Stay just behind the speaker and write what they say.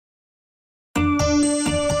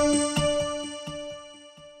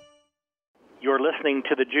You're listening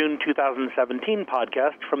to the June 2017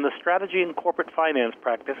 podcast from the Strategy and Corporate Finance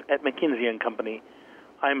practice at McKinsey & Company.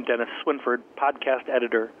 I'm Dennis Swinford, podcast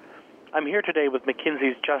editor. I'm here today with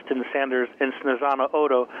McKinsey's Justin Sanders and Snezana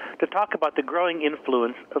Odo to talk about the growing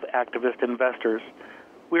influence of activist investors.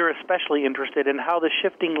 We're especially interested in how the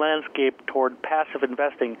shifting landscape toward passive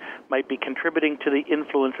investing might be contributing to the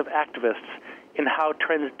influence of activists, in how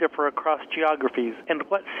trends differ across geographies, and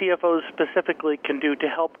what CFOs specifically can do to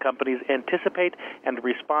help companies anticipate and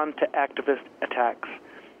respond to activist attacks.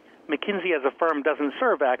 McKinsey as a firm doesn't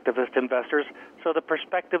serve activist investors, so the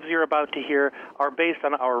perspectives you're about to hear are based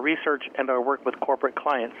on our research and our work with corporate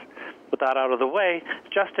clients. With that out of the way,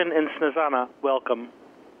 Justin and Snezana, welcome.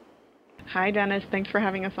 Hi, Dennis. Thanks for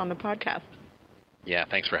having us on the podcast. Yeah,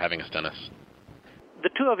 thanks for having us, Dennis. The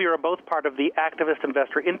two of you are both part of the Activist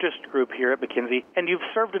Investor Interest Group here at McKinsey, and you've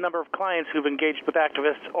served a number of clients who've engaged with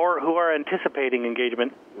activists or who are anticipating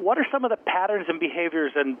engagement. What are some of the patterns and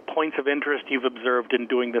behaviors and points of interest you've observed in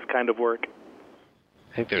doing this kind of work?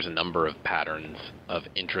 I think there's a number of patterns of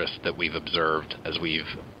interest that we've observed as we've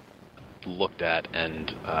looked at and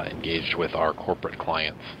engaged with our corporate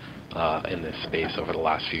clients in this space over the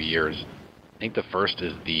last few years. I think the first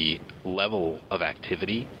is the level of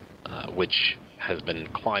activity, which has been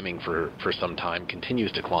climbing for some time,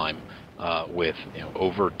 continues to climb, with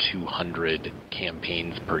over 200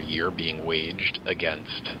 campaigns per year being waged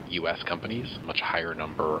against U.S. companies, much higher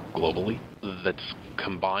number globally. That's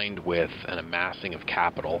combined with an amassing of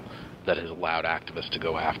capital that has allowed activists to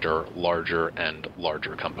go after larger and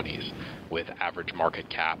larger companies with average market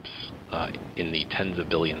caps in the tens of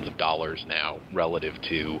billions of dollars now relative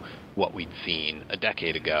to what we'd seen a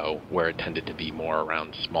decade ago, where it tended to be more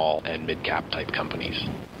around small and mid-cap type companies.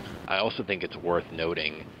 I also think it's worth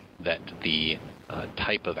noting that the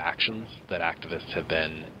type of actions that activists have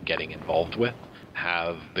been getting involved with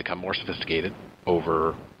have become more sophisticated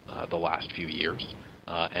over the last few years,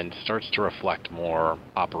 and starts to reflect more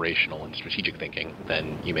operational and strategic thinking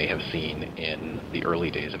than you may have seen in the early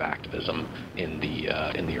days of activism in the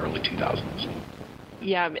early 2000s.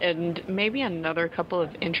 Yeah, and maybe another couple of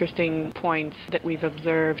interesting points that we've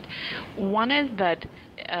observed. One is that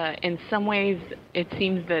in some ways it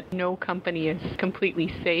seems that no company is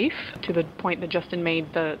completely safe. To the point that Justin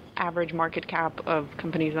made, the average market cap of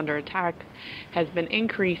companies under attack has been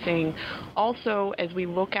increasing. Also, as we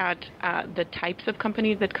look at the types of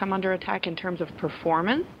companies that come under attack in terms of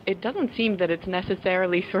performance, it doesn't seem that it's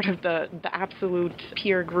necessarily sort of the absolute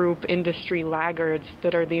peer group industry laggards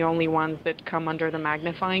that are the only ones that come under the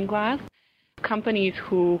magnifying glass. Companies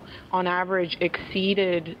who, on average,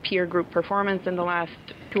 exceeded peer group performance in the last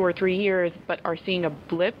 2 or 3 years, but are seeing a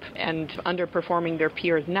blip and underperforming their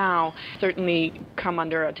peers now, certainly come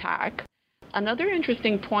under attack. Another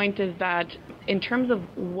interesting point is that in terms of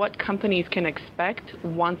what companies can expect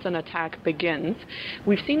once an attack begins,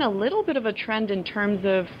 we've seen a little bit of a trend in terms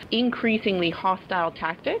of increasingly hostile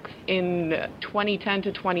tactics. In 2010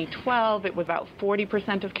 to 2012, it was about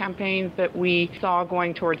 40% of campaigns that we saw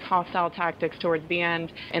going towards hostile tactics towards the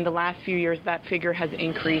end. In the last few years, that figure has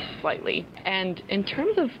increased slightly. And in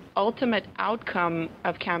terms of ultimate outcome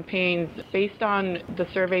of campaigns, based on the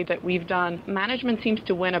survey that we've done, management seems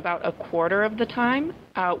to win about a quarter of the time,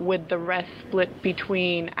 with the rest split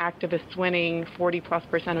between activists winning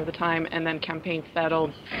 40+% of the time and then campaigns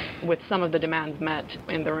settled with some of the demands met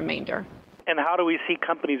in the remainder. And how do we see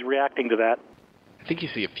companies reacting to that? I think you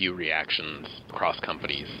see a few reactions across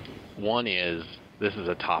companies. One is, this is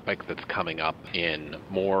a topic that's coming up in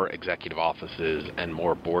more executive offices and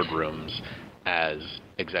more boardrooms as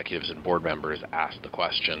executives and board members ask the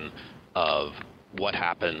question of what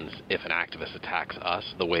happens if an activist attacks us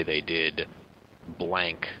the way they did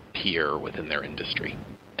blank peer within their industry.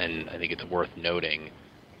 And I think it's worth noting,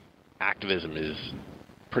 activism is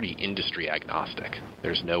pretty industry agnostic.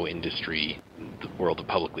 There's no industry in the world of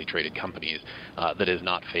publicly traded companies that has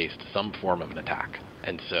not faced some form of an attack.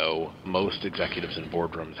 And so most executives in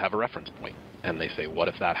boardrooms have a reference point, and they say, what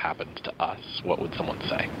if that happens to us? What would someone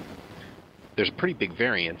say? There's a pretty big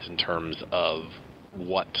variance in terms of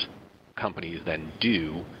what companies then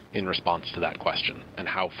do in response to that question and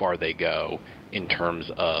how far they go in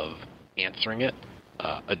terms of answering it,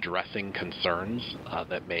 addressing concerns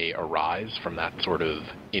that may arise from that sort of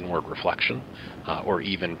inward reflection, or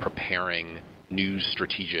even preparing new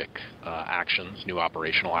strategic actions, new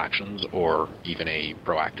operational actions, or even a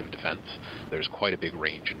proactive defense. There's quite a big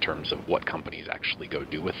range in terms of what companies actually go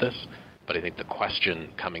do with this. But I think the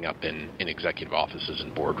question coming up in executive offices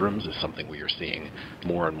and boardrooms is something we are seeing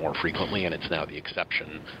more and more frequently, and it's now the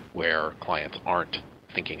exception where clients aren't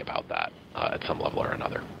thinking about that at some level or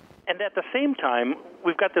another. And And at the same time,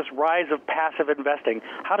 we've got this rise of passive investing.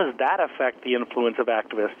 How does that affect the influence of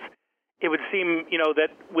activists? It would seem, that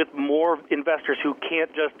with more investors who can't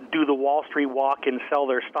just do the Wall Street walk and sell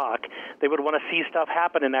their stock, they would want to see stuff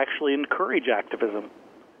happen and actually encourage activism.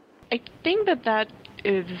 I think that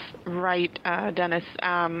is right, Dennis.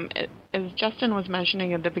 As Justin was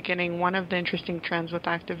mentioning at the beginning, one of the interesting trends with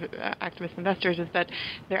activist investors is that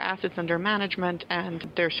their assets under management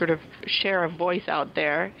and their sort of share of voice out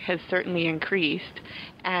there has certainly increased.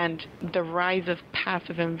 And the rise of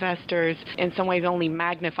passive investors in some ways only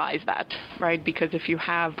magnifies that, right? Because if you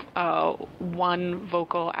have one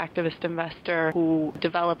vocal activist investor who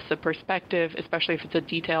develops a perspective, especially if it's a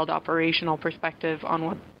detailed operational perspective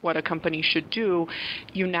on what a company should do,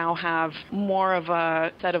 you now have more of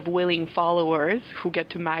a set of willing followers who get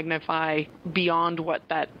to magnify beyond what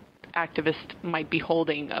that activist might be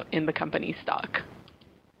holding in the company's stock.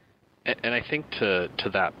 And I think to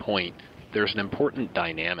that point, there's an important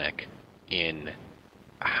dynamic in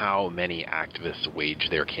how many activists wage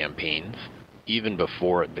their campaigns, even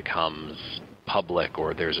before it becomes public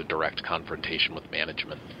or there's a direct confrontation with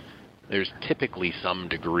management. There's typically some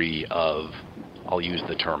degree of, I'll use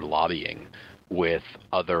the term lobbying, with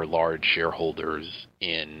other large shareholders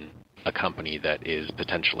in a company that is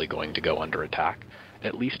potentially going to go under attack,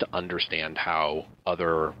 at least to understand how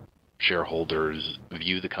other shareholders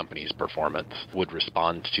view the company's performance, would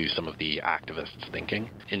respond to some of the activists' thinking.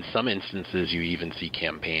 In some instances, you even see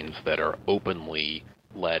campaigns that are openly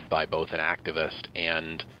led by both an activist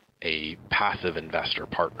and a passive investor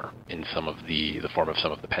partner in some of the form of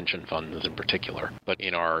some of the pension funds in particular. But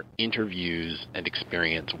in our interviews and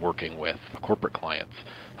experience working with corporate clients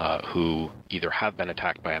who either have been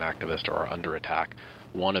attacked by an activist or are under attack,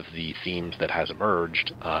 one of the themes that has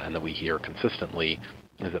emerged and that we hear consistently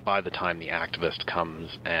is that by the time the activist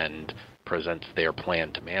comes and presents their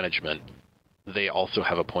plan to management, they also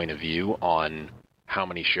have a point of view on how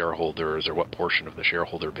many shareholders or what portion of the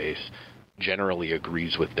shareholder base generally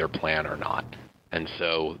agrees with their plan or not. And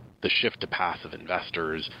so the shift to passive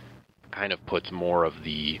investors kind of puts more of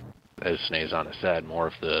the, as Snezana said, more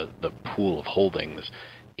of the pool of holdings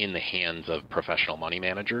in the hands of professional money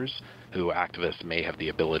managers who activists may have the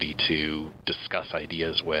ability to discuss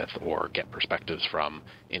ideas with or get perspectives from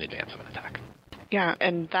in advance of an attack. Yeah,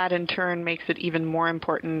 and that in turn makes it even more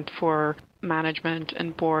important for management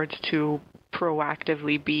and boards to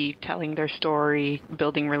proactively be telling their story,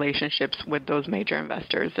 building relationships with those major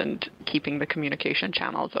investors, and keeping the communication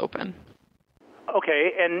channels open.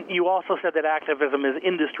 Okay, and you also said that activism is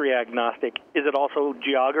industry agnostic. Is it also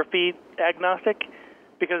geography agnostic?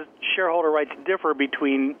 Because shareholder rights differ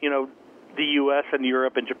between, the U.S. and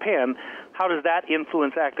Europe and Japan. How does that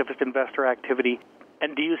influence activist investor activity?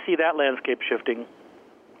 And do you see that landscape shifting?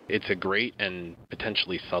 It's a great and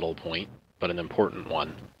potentially subtle point, but an important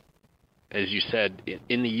one. As you said,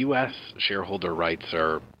 in the U.S., shareholder rights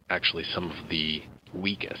are actually some of the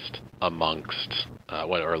weakest amongst,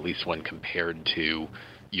 or at least when compared to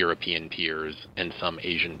European peers and some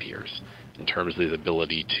Asian peers, in terms of the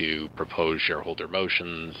ability to propose shareholder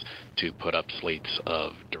motions, to put up slates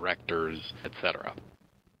of directors, etc.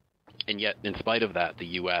 And yet, in spite of that, the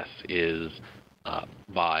U.S. is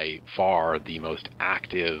by far the most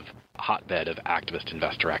active hotbed of activist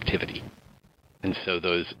investor activity. And so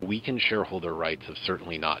those weakened shareholder rights have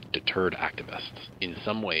certainly not deterred activists. In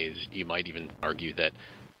some ways, you might even argue that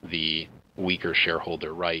the weaker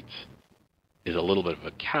shareholder rights is a little bit of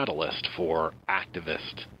a catalyst for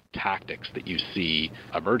activist tactics that you see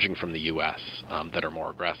emerging from the U.S. That are more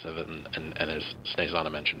aggressive and as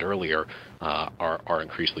Snezana mentioned earlier, are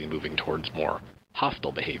increasingly moving towards more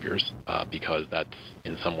hostile behaviors because that's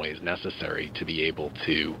in some ways necessary to be able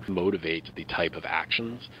to motivate the type of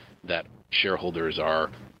actions that shareholders are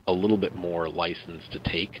a little bit more licensed to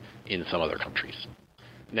take in some other countries.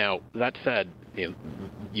 Now, that said,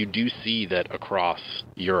 you do see that across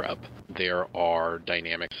Europe there are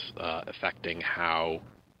dynamics affecting how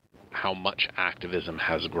much activism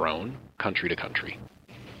has grown country to country.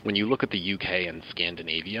 When you look at the UK and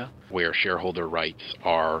Scandinavia, where shareholder rights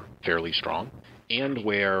are fairly strong and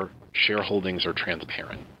where shareholdings are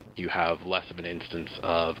transparent, you have less of an instance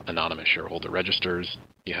of anonymous shareholder registers.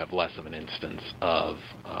 You have less of an instance of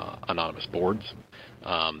anonymous boards.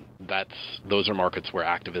 Those are markets where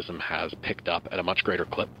activism has picked up at a much greater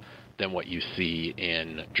clip than what you see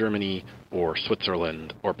in Germany or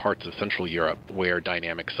Switzerland or parts of Central Europe, where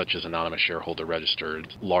dynamics such as anonymous shareholder registers,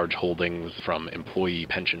 large holdings from employee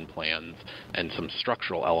pension plans, and some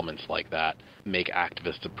structural elements like that make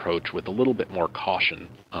activists approach with a little bit more caution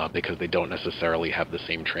because they don't necessarily have the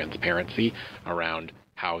same transparency around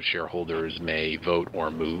how shareholders may vote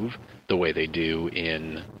or move the way they do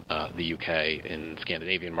in the UK, in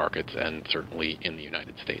Scandinavian markets, and certainly in the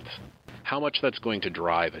United States. How much that's going to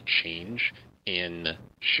drive a change in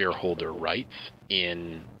shareholder rights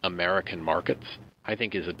in American markets, I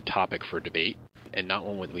think, is a topic for debate, and not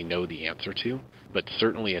one that we know the answer to, but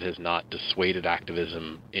certainly it has not dissuaded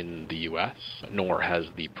activism in the U.S., nor has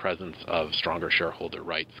the presence of stronger shareholder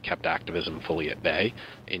rights kept activism fully at bay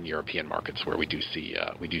in European markets, where we do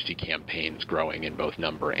see campaigns growing in both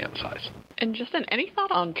number and size. And Justin, any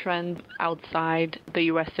thought on trends outside the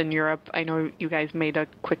U.S. and Europe? I know you guys made a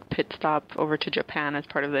quick pit stop over to Japan as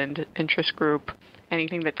part of the interest group.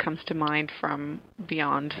 Anything that comes to mind from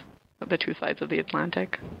beyond the two sides of the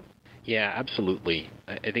Atlantic? Yeah, absolutely.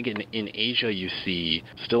 I think in Asia you see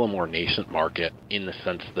still a more nascent market in the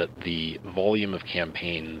sense that the volume of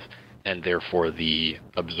campaigns and therefore the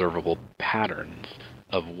observable patterns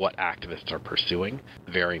of what activists are pursuing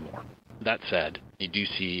vary more. That said, you do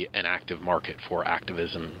see an active market for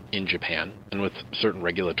activism in Japan, and with certain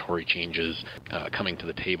regulatory changes coming to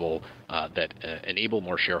the table that enable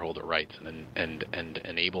more shareholder rights and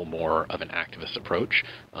enable more of an activist approach,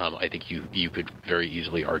 I think you could very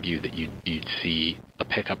easily argue that you'd see a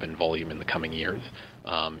pickup in volume in the coming years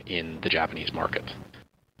in the Japanese markets.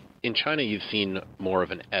 In China, you've seen more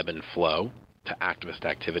of an ebb and flow to activist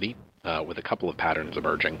activity, with a couple of patterns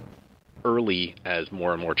emerging. Early, as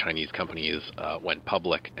more and more Chinese companies went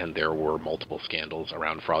public and there were multiple scandals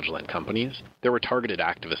around fraudulent companies, there were targeted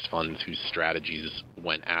activist funds whose strategies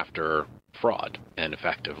went after fraud and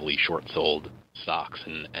effectively short-sold stocks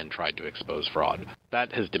and tried to expose fraud.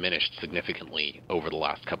 That has diminished significantly over the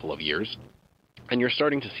last couple of years. And you're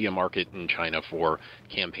starting to see a market in China for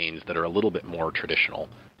campaigns that are a little bit more traditional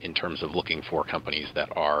in terms of looking for companies that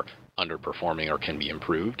are underperforming or can be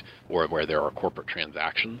improved, or where there are corporate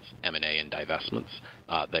transactions, M&A and divestments,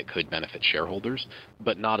 that could benefit shareholders,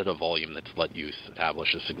 but not at a volume that's let you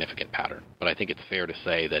establish a significant pattern. But I think it's fair to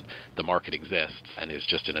say that the market exists and is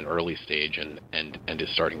just in an early stage and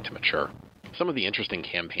is starting to mature. Some of the interesting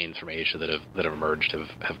campaigns from Asia that have emerged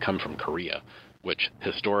have come from Korea, which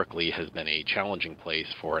historically has been a challenging place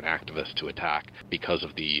for an activist to attack because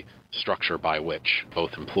of the structure by which both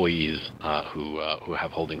employees who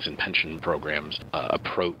have holdings in pension programs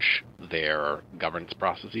approach their governance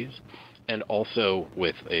processes, and also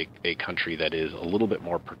with a country that is a little bit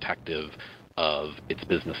more protective of its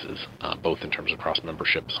businesses, both in terms of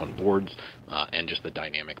cross-memberships on boards and just the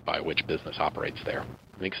dynamic by which business operates there.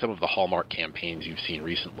 I think some of the hallmark campaigns you've seen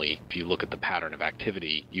recently, if you look at the pattern of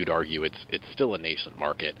activity, you'd argue it's still a nascent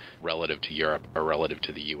market relative to Europe or relative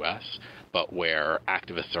to the U.S., but where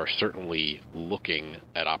activists are certainly looking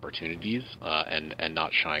at opportunities and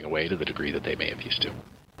not shying away to the degree that they may have used to.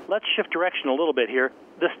 Let's shift direction a little bit here.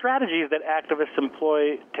 The strategies that activists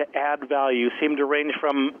employ to add value seem to range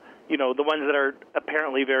from the ones that are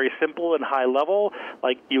apparently very simple and high level,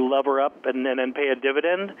 like you lever up and then pay a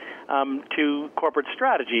dividend, to corporate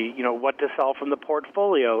strategy, what to sell from the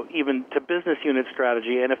portfolio, even to business unit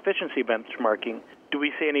strategy and efficiency benchmarking. Do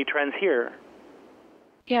we see any trends here?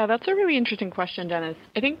 Yeah, that's a really interesting question, Dennis.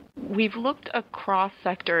 I think we've looked across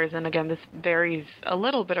sectors, and again, this varies a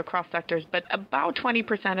little bit across sectors, but about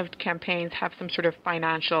 20% of campaigns have some sort of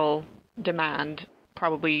financial demand,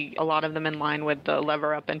 probably a lot of them in line with the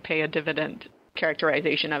lever up and pay a dividend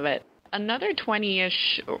characterization of it. Another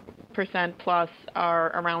 20-ish% plus are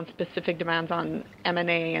around specific demands on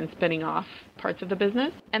M&A and spinning off parts of the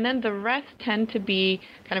business. And then the rest tend to be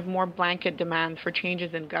kind of more blanket demands for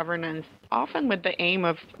changes in governance, often with the aim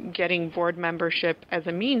of getting board membership as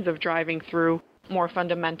a means of driving through more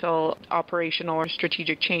fundamental operational or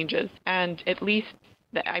strategic changes. And at least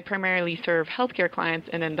I primarily serve healthcare clients,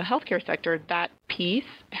 and in the healthcare sector, that piece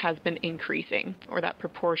has been increasing, or that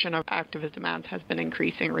proportion of activist demands has been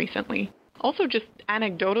increasing recently. Also, just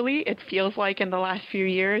anecdotally, it feels like in the last few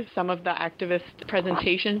years, some of the activist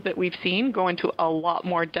presentations that we've seen go into a lot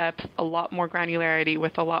more depth, a lot more granularity,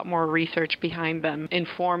 with a lot more research behind them,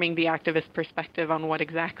 informing the activist perspective on what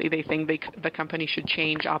exactly they think the company should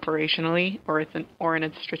change operationally or in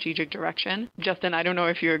its strategic direction. Justin, I don't know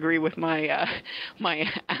if you agree with my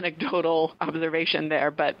anecdotal observation there,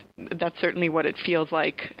 but that's certainly what it feels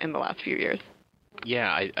like in the last few years.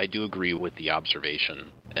 Yeah, I do agree with the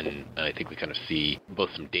observation, and I think we kind of see both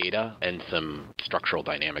some data and some structural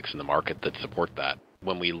dynamics in the market that support that.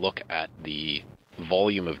 When we look at the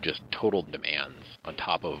volume of just total demands on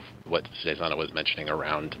top of what Susanna was mentioning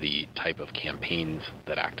around the type of campaigns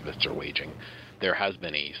that activists are waging, there has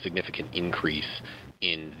been a significant increase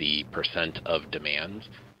in the percent of demands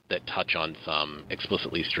that touch on some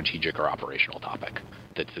explicitly strategic or operational topic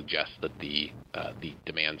that suggests that the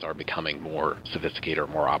demands are becoming more sophisticated or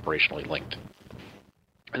more operationally linked.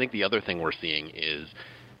 I think the other thing we're seeing is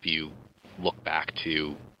if you look back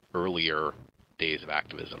to earlier days of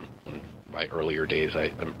activism, and by earlier days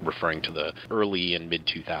I'm referring to the early and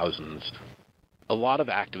mid-2000s, a lot of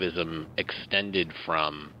activism extended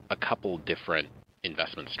from a couple different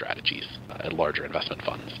investment strategies at larger investment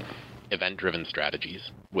funds. Event-driven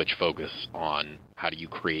strategies, which focus on how do you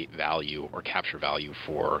create value or capture value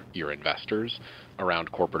for your investors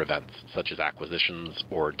around corporate events, such as acquisitions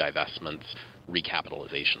or divestments,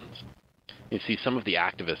 recapitalizations. You see some of the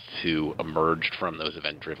activists who emerged from those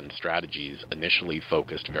event-driven strategies initially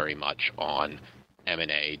focused very much on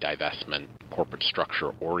M&A, divestment, corporate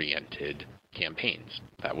structure-oriented campaigns.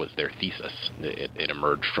 That was their thesis. It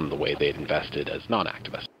emerged from the way they'd invested as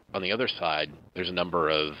non-activists. On the other side, there's a number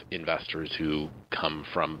of investors who come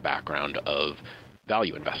from background of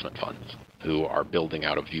value investment funds, who are building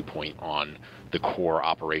out a viewpoint on the core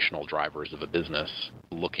operational drivers of a business,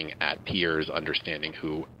 looking at peers, understanding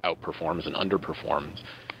who outperforms and underperforms,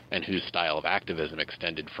 and whose style of activism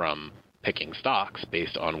extended from picking stocks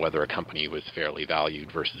based on whether a company was fairly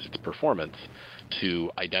valued versus its performance,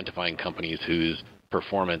 to identifying companies whose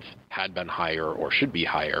performance had been higher or should be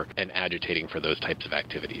higher and agitating for those types of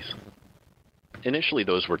activities. Initially,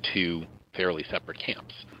 those were two fairly separate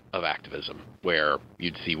camps of activism, where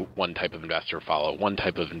you'd see one type of investor follow one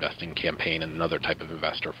type of investing campaign and another type of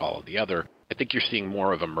investor follow the other. I think you're seeing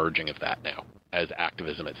more of a merging of that now, as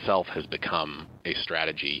activism itself has become a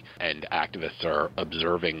strategy and activists are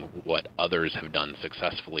observing what others have done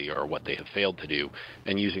successfully or what they have failed to do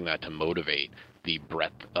and using that to motivate the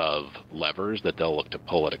breadth of levers that they'll look to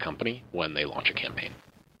pull at a company when they launch a campaign.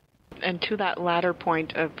 And to that latter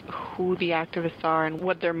point of who the activists are and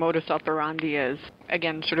what their modus operandi is,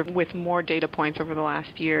 again, sort of with more data points over the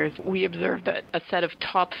last years, we observed that a set of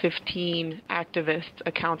top 15 activists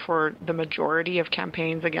account for the majority of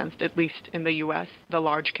campaigns against, at least in the U.S., the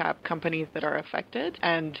large cap companies that are affected.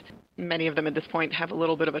 And many of them at this point have a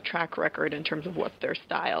little bit of a track record in terms of what's their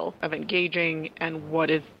style of engaging and what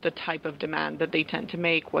is the type of demand that they tend to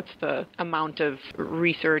make, what's the amount of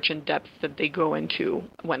research and depth that they go into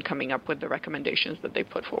when coming up with the recommendations that they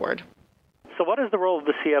put forward. So what is the role of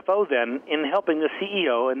the CFO, then, in helping the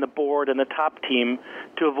CEO and the board and the top team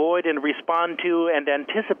to avoid and respond to and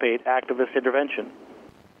anticipate activist intervention?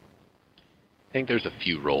 I think there's a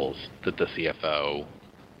few roles that the CFO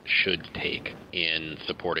should take in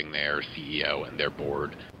supporting their CEO and their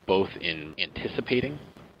board, both in anticipating,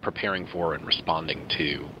 preparing for, and responding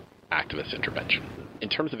to activist intervention. In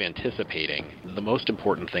terms of anticipating, the most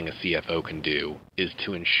important thing a CFO can do is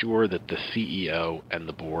to ensure that the CEO and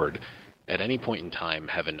the board at any point in time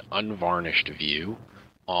have an unvarnished view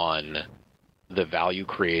on the value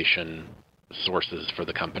creation sources for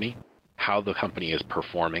the company, how the company is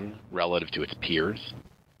performing relative to its peers,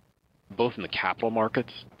 both in the capital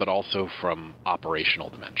markets, but also from operational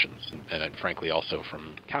dimensions, and frankly also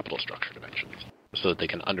from capital structure dimensions, so that they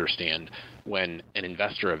can understand when an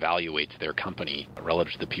investor evaluates their company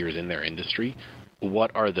relative to the peers in their industry,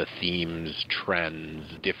 what are the themes, trends,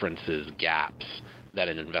 differences, gaps that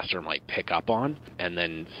an investor might pick up on, and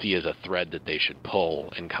then see as a thread that they should pull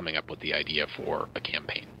in coming up with the idea for a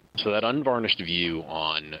campaign. So that unvarnished view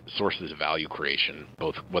on sources of value creation,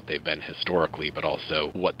 both what they've been historically, but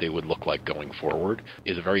also what they would look like going forward,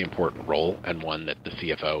 is a very important role and one that the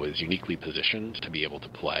CFO is uniquely positioned to be able to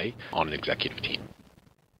play on an executive team.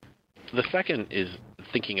 The second is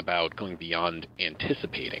thinking about going beyond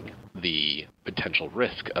anticipating the potential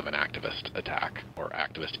risk of an activist attack or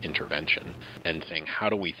activist intervention and saying, how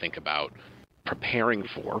do we think about preparing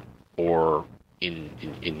for, or in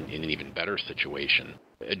an even better situation,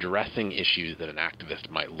 addressing issues that an activist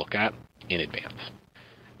might look at in advance.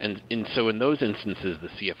 And so in those instances, the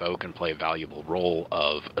CFO can play a valuable role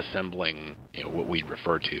of assembling what we'd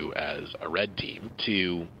refer to as a red team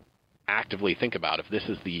to actively think about, if this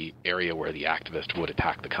is the area where the activist would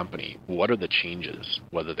attack the company, what are the changes,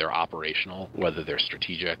 whether they're operational, whether they're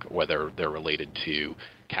strategic, whether they're related to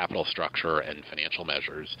capital structure and financial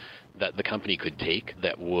measures that the company could take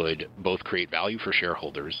that would both create value for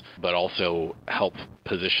shareholders, but also help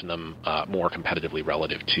position them more competitively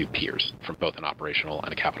relative to peers from both an operational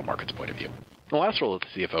and a capital markets point of view. The last role that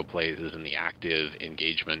the CFO plays is in the active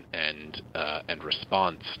engagement and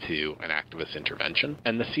response to an activist intervention.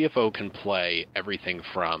 And the CFO can play everything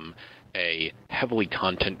from a heavily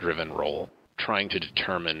content-driven role, trying to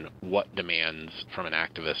determine what demands from an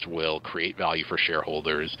activist will create value for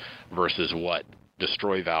shareholders versus what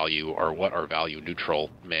destroy value or what are value neutral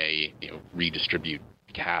may redistribute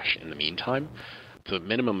cash in the meantime. So at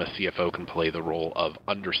minimum, a CFO can play the role of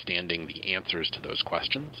understanding the answers to those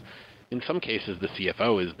questions. In some cases, the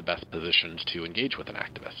CFO is the best positioned to engage with an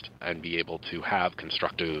activist and be able to have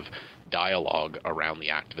constructive dialogue around the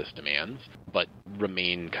activist demands, but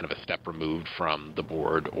remain kind of a step removed from the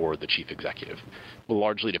board or the chief executive. It will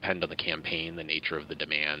largely depend on the campaign, the nature of the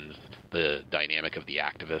demands, the dynamic of the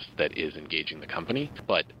activist that is engaging the company,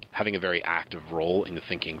 but having a very active role in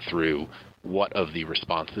thinking through what of the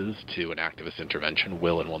responses to an activist intervention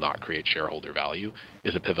will and will not create shareholder value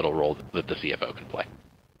is a pivotal role that the CFO can play.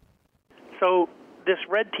 So this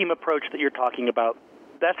red team approach that you're talking about,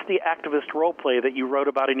 that's the activist role play that you wrote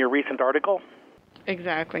about in your recent article?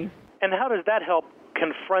 Exactly. And how does that help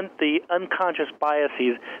confront the unconscious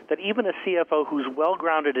biases that even a CFO who's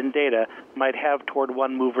well-grounded in data might have toward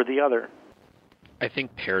one move or the other? I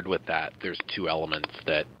think paired with that, there's two elements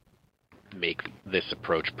that make this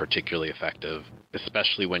approach particularly effective,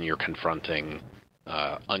 especially when you're confronting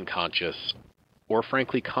unconscious or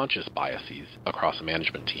frankly conscious biases across a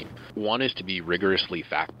management team. One is to be rigorously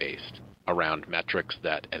fact-based around metrics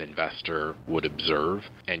that an investor would observe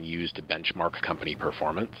and use to benchmark company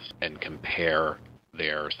performance and compare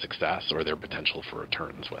their success or their potential for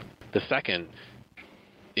returns with. The second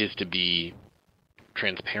is to be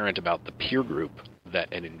transparent about the peer group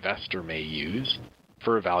that an investor may use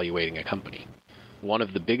for evaluating a company. One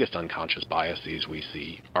of the biggest unconscious biases we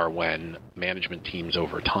see are when management teams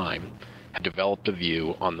over time have developed a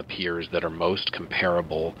view on the peers that are most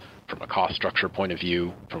comparable from a cost structure point of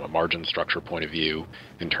view, from a margin structure point of view,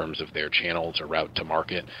 in terms of their channels or route to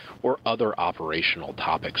market, or other operational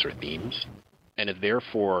topics or themes, and have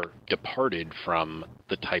therefore departed from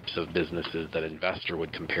the types of businesses that an investor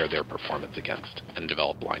would compare their performance against and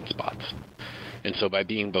develop blind spots. And so by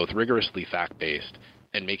being both rigorously fact-based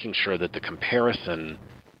and making sure that the comparison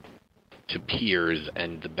to peers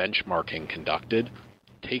and the benchmarking conducted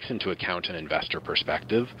takes into account an investor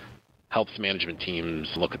perspective, helps management teams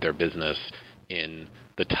look at their business in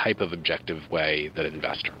the type of objective way that an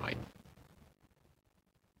investor might.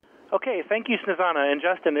 Okay, thank you, Snezana and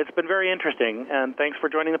Justin. It's been very interesting, and thanks for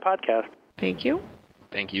joining the podcast. Thank you.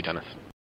 Thank you, Dennis.